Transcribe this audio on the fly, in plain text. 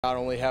Not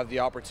only have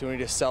the opportunity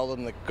to sell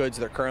them the goods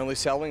they're currently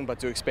selling, but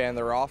to expand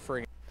their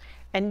offering.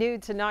 And new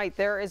tonight,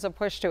 there is a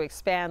push to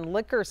expand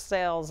liquor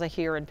sales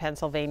here in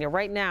Pennsylvania.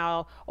 Right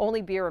now,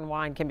 only beer and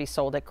wine can be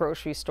sold at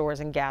grocery stores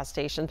and gas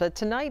stations. But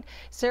tonight,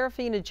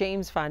 Serafina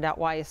James found out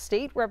why a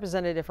state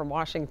representative from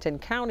Washington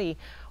County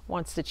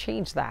wants to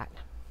change that.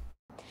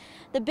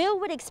 The bill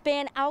would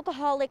expand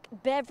alcoholic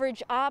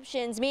beverage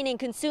options, meaning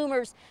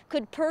consumers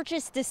could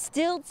purchase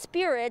distilled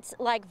spirits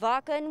like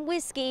vodka and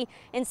whiskey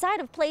inside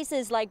of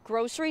places like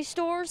grocery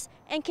stores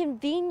and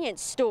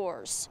convenience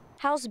stores.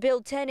 House Bill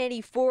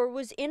 1084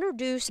 was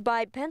introduced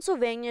by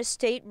Pennsylvania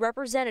State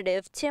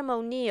Representative Tim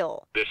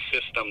O'Neill. This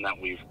system that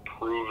we've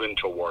proven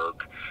to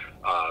work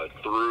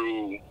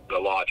through the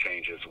law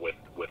changes with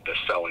the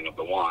selling of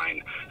the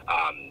wine,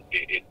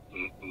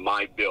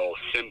 my bill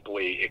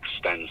simply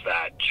extends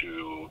that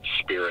to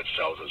spirit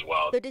sales as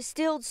well. The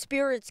Distilled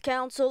Spirits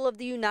Council of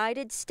the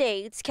United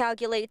States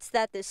calculates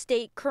that the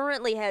state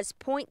currently has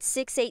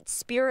 0.68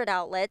 spirit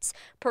outlets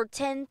per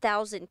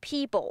 10,000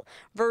 people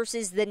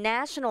versus the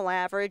national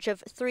average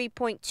of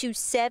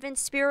 3.27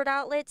 spirit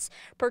outlets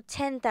per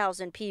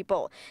 10,000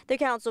 people. The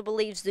council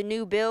believes the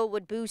new bill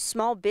would boost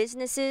small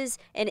businesses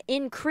and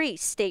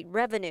increase state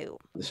revenue.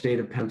 The state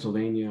of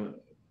Pennsylvania,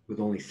 with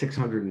only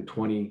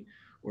 620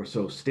 or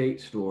so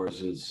state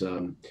stores, is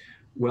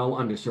well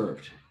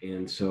underserved.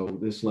 And so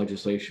this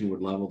legislation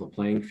would level the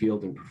playing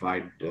field and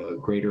provide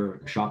greater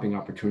shopping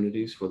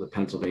opportunities for the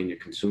Pennsylvania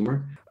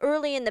consumer.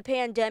 Early in the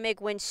pandemic,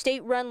 when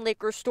state-run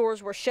liquor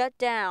stores were shut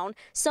down,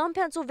 some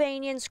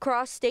Pennsylvanians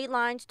crossed state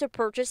lines to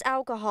purchase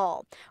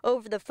alcohol.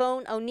 Over the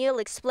phone, O'Neill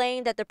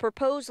explained that the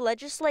proposed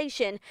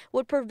legislation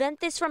would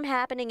prevent this from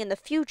happening in the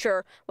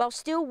future while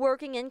still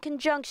working in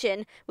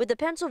conjunction with the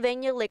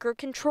Pennsylvania Liquor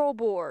Control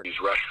Board.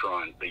 These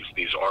restaurants,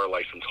 these R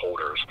license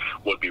holders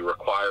would be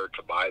required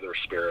to buy their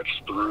spirits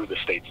through the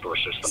state store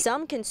system.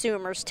 Some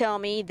consumers tell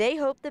me they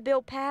hope the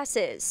bill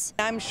passes.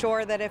 I'm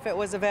sure that if it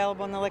was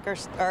available in the liquor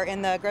or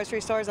in the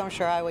grocery stores, I'm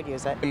sure I would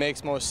use it. It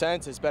makes most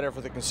sense. It's better for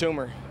the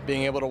consumer.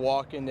 Being able to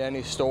walk into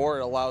any store,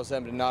 it allows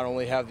them to not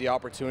only have the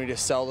opportunity to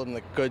sell them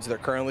the goods they're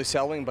currently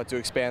selling, but to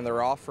expand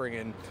their offering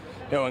and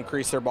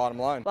increase their bottom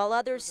line. While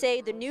others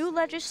say the new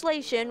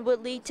legislation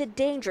would lead to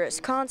dangerous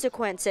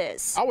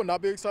consequences. I would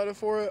not be excited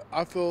for it.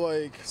 I feel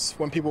like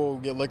when people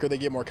get liquor, they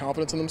get more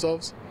confidence in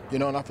themselves,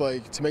 and I feel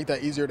like to make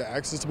that easier to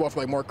accessible, I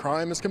feel like more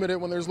crime is committed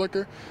when there's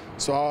liquor,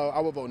 so I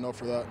would vote no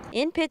for that.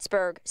 In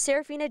Pittsburgh,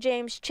 Serafina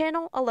James,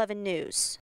 Channel 11 News.